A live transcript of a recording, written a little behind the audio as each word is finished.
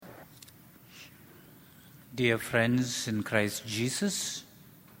Dear friends in Christ Jesus,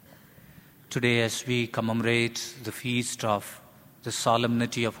 today as we commemorate the feast of the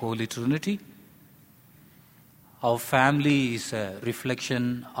solemnity of Holy Trinity, our family is a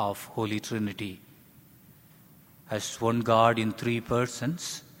reflection of Holy Trinity. As one God in three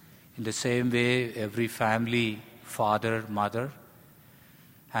persons, in the same way every family, father, mother,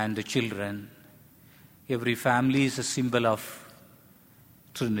 and the children, every family is a symbol of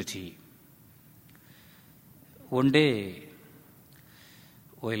Trinity. One day,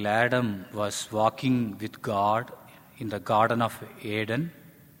 while Adam was walking with God in the Garden of Eden,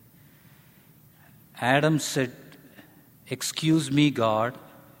 Adam said, "Excuse me, God,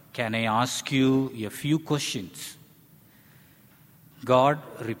 can I ask you a few questions?" God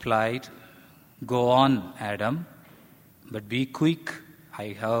replied, "Go on, Adam, but be quick,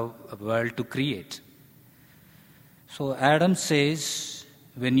 I have a world to create." So Adam says,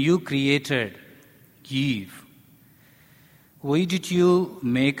 "When you created Eve, why did you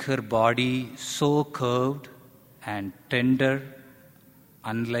make her body so curved and tender,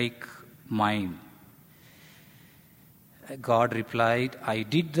 unlike mine?" God replied, "I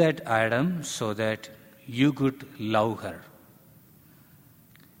did that, Adam, so that you could love her."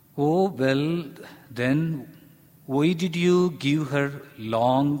 "Oh, well, then why did you give her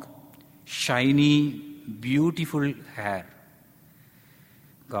long, shiny, beautiful hair?"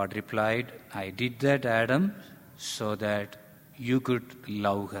 God replied, "I did that, Adam, so that you could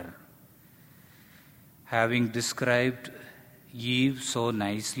love her." Having described Eve so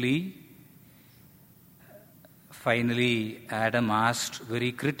nicely, finally Adam asked very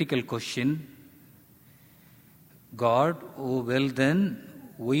critical question, "God, oh well then,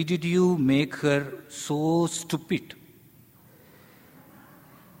 why did you make her so stupid?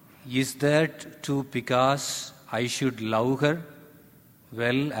 Is that too because I should love her?"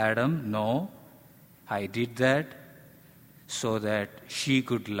 "Well, Adam, no, I did that so that she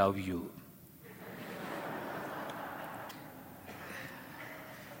could love you."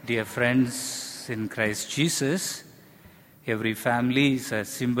 Dear friends in Christ Jesus, every family is a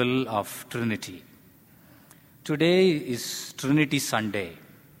symbol of Trinity. Today is Trinity Sunday.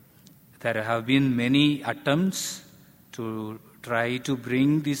 There have been many attempts to try to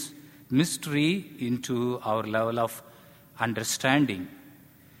bring this mystery into our level of understanding.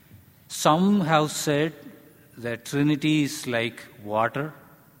 Some have said that Trinity is like water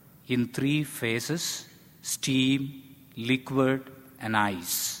in three phases: steam, liquid, and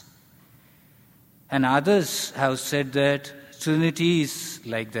ice. And others have said that Trinity is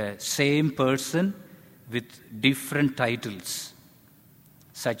like the same person with different titles,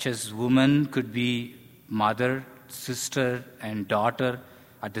 such as woman could be mother, sister, and daughter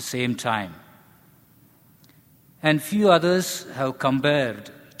at the same time. And few others have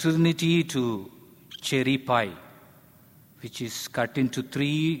compared Trinity to cherry pie, which is cut into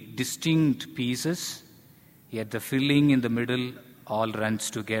three distinct pieces, yet the filling in the middle all runs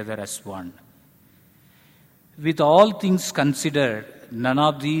together as one. With all things considered, none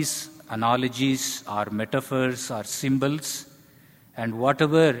of these analogies or metaphors or symbols, and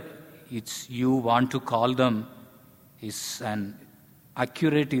whatever you want to call them, is an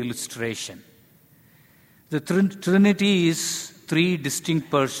accurate illustration. The Trinity is three distinct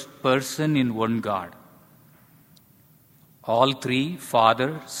persons in one God. All three,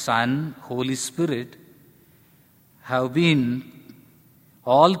 Father, Son, Holy Spirit,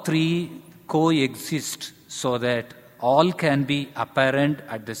 all three coexist so that all can be apparent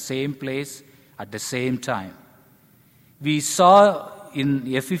at the same place at the same time. We saw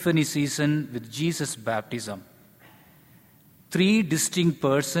in Epiphany season with Jesus' baptism, three distinct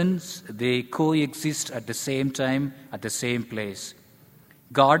persons, they coexist at the same time, at the same place.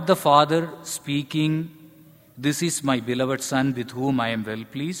 God the Father speaking, "This is my beloved Son with whom I am well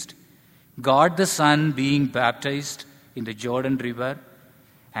pleased." God the Son being baptized in the Jordan River,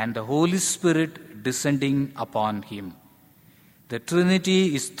 and the Holy Spirit descending upon him. The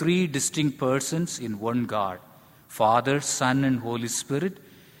Trinity is three distinct persons in one God. Father, Son, and Holy Spirit,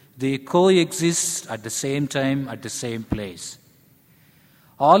 they coexist at the same time, at the same place.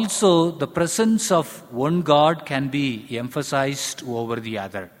 Also, the presence of one God can be emphasized over the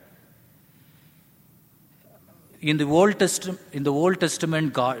other. In the Old Testament, in the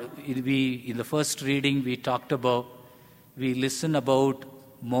first reading we listen about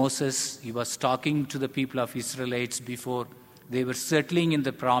Moses. He was talking to the people of Israelites before they were settling in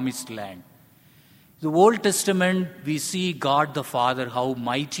the promised land. The Old Testament, we see God the Father, how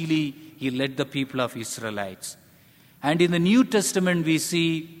mightily he led the people of Israelites. And in the New Testament, we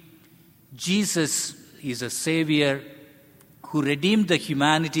see Jesus is a Savior who redeemed the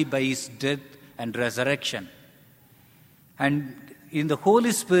humanity by his death and resurrection. And in the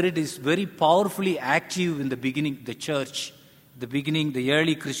Holy Spirit is very powerfully active in the beginning, the church, the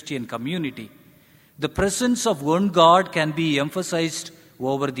early Christian community. The presence of one God can be emphasized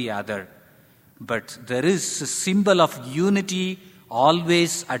over the other. But there is a symbol of unity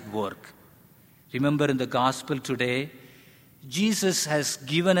always at work. Remember in the gospel today, Jesus has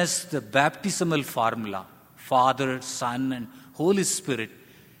given us the baptismal formula, Father, Son, and Holy Spirit.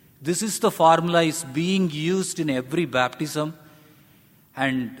 This is the formula is being used in every baptism.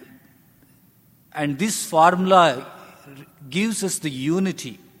 And this formula gives us the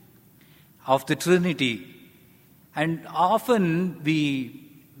unity of the Trinity. And often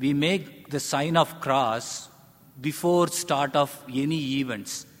we make the sign of cross before start of any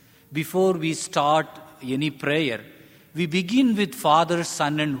events. Before we start any prayer, we begin with Father,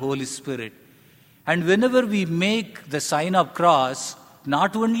 Son, and Holy Spirit. And whenever we make the sign of cross,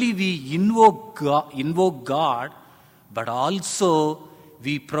 not only we invoke God, but also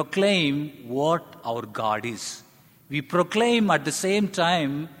we proclaim what our God is. We proclaim at the same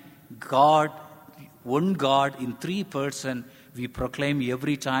time God, one God in three persons. We proclaim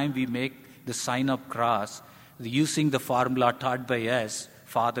every time we make the sign of cross using the formula taught by us,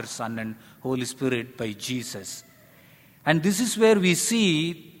 Father, Son, and Holy Spirit by Jesus. And this is where we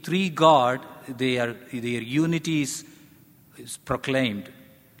see three God, their unity is proclaimed.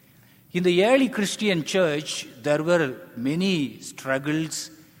 In the early Christian church, there were many struggles,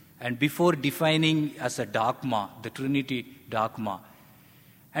 and before defining as a dogma, the Trinity dogma.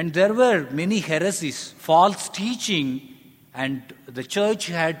 And there were many heresies, false teaching, and the church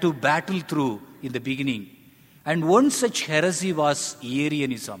had to battle through in the beginning. And one such heresy was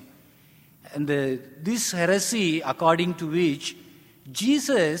Arianism. And this heresy, according to which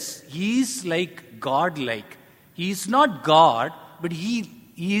Jesus is like God-like. He is not God, but he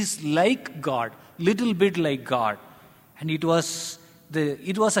is like God, little bit like God. And it was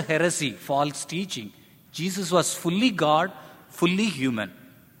a heresy, false teaching. Jesus was fully God, fully human.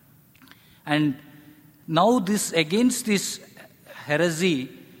 And now against this heresy,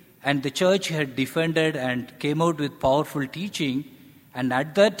 and the church had defended and came out with powerful teaching. And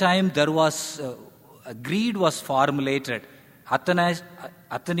at that time, there was a creed was formulated,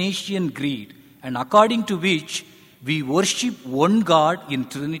 Athanasian Creed, and according to which we worship one God in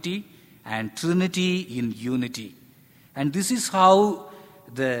Trinity and Trinity in unity. And this is how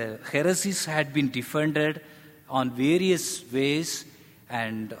the heresies had been defended on various ways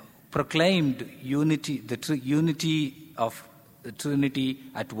and proclaimed unity, the unity of the Trinity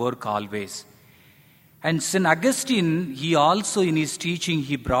at work always. And St. Augustine, he also in his teaching,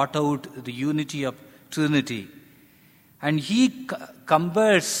 he brought out the unity of Trinity. And he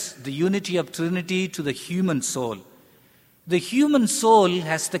compares the unity of Trinity to the human soul. The human soul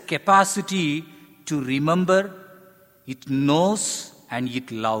has the capacity to remember, it knows, and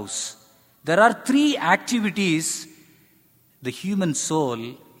it loves. There are three activities the human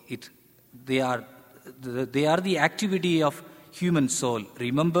soul, they are the activity of human soul.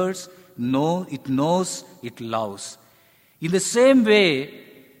 Remembers, it knows, it loves. In the same way,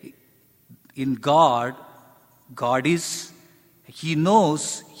 in God is, He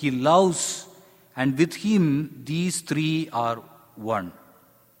knows, He loves, and with Him these three are one.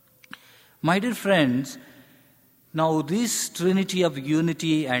 My dear friends, now this Trinity of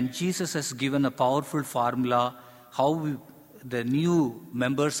unity, and Jesus has given a powerful formula how the new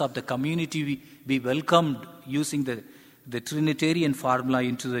members of the community be welcomed using the Trinitarian formula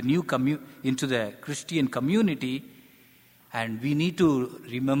into the Christian community. And we need to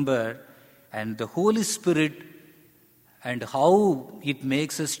remember and the Holy Spirit and how it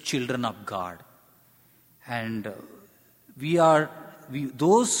makes us children of God. And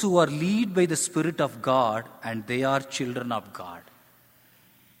those who are led by the Spirit of God, and they are children of God.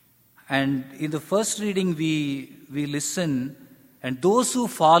 And in the first reading we listen, and those who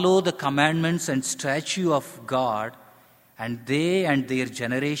follow the commandments and statutes of God, and they and their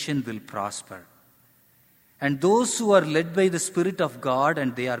generation will prosper. And those who are led by the Spirit of God,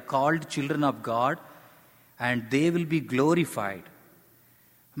 and they are called children of God, and they will be glorified.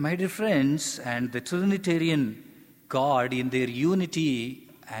 My dear friends, and the Trinitarian God in their unity,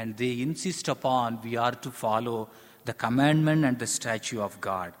 and they insist upon we are to follow the commandment and the statute of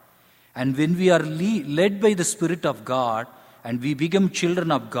God. And when we are led by the Spirit of God, and we become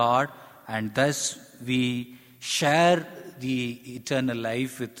children of God, and thus we share the eternal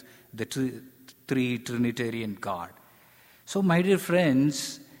life with the three Trinitarian God. So, my dear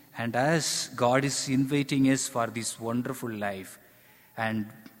friends, and as God is inviting us for this wonderful life, and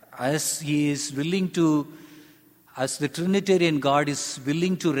as He is willing to as the Trinitarian God is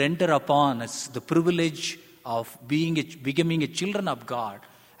willing to render upon us the privilege of becoming a children of God.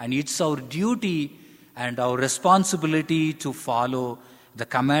 And it's our duty and our responsibility to follow the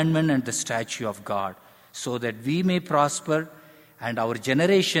commandment and the statute of God, so that we may prosper and our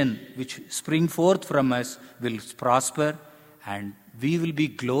generation which spring forth from us will prosper, and we will be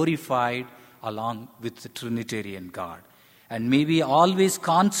glorified along with the Trinitarian God. And may we always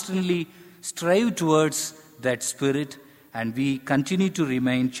constantly strive towards that spirit, and we continue to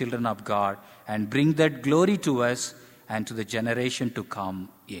remain children of God and bring that glory to us and to the generation to come.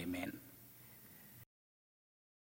 Amen.